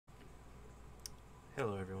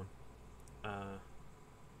Hello everyone. Uh,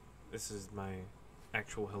 this is my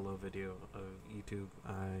actual hello video of YouTube.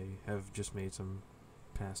 I have just made some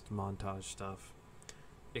past montage stuff.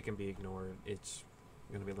 It can be ignored. It's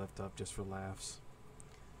gonna be left up just for laughs.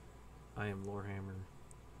 I am Lorehammer,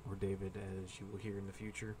 or David as you will hear in the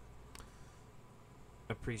future.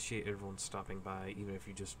 Appreciate everyone stopping by, even if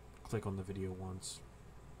you just click on the video once.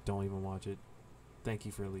 Don't even watch it. Thank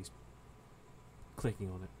you for at least clicking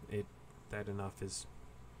on it. That enough is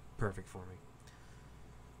perfect for me.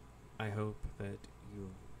 I hope that you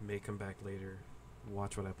may come back later,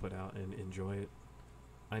 watch what I put out, and enjoy it.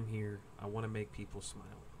 I'm here. I want to make people smile.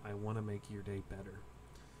 I want to make your day better.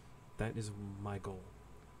 That is my goal.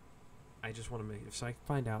 I just want to make. If I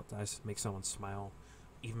find out that I make someone smile,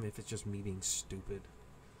 even if it's just me being stupid,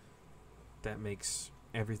 that makes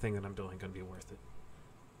everything that I'm doing going to be worth it.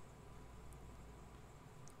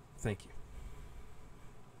 Thank you.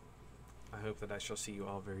 I hope that I shall see you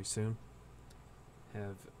all very soon.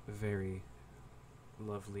 Have very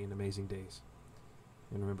lovely and amazing days.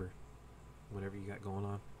 And remember, whatever you got going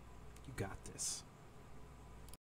on, you got this.